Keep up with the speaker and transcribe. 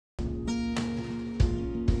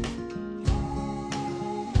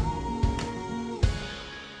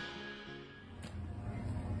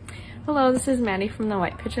Hello, this is Maddie from the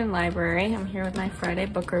White Pigeon Library. I'm here with my Friday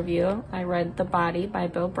book review. I read The Body by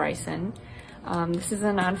Bryson. This is a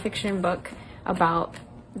nonfiction book about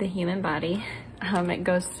the human body. It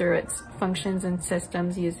goes through its functions and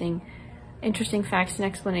systems using interesting facts and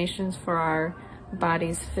explanations for our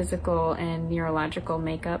body's physical and neurological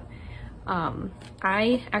makeup.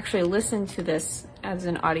 I actually listened to this as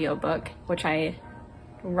an audiobook, which I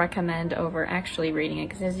recommend over actually reading it,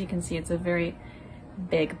 because as you can see, it's a very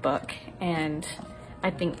big book, and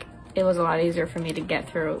I think it was a lot easier for me to get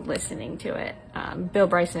through listening to it.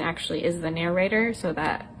 Bryson actually is the narrator, so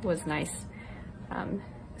that was nice.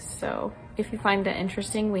 So if you find it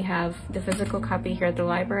interesting, we have the physical copy here at the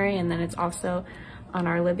library, and then it's also on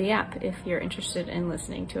our Libby app if you're interested in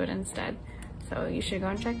listening to it instead. So you should go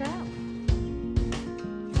and check that out.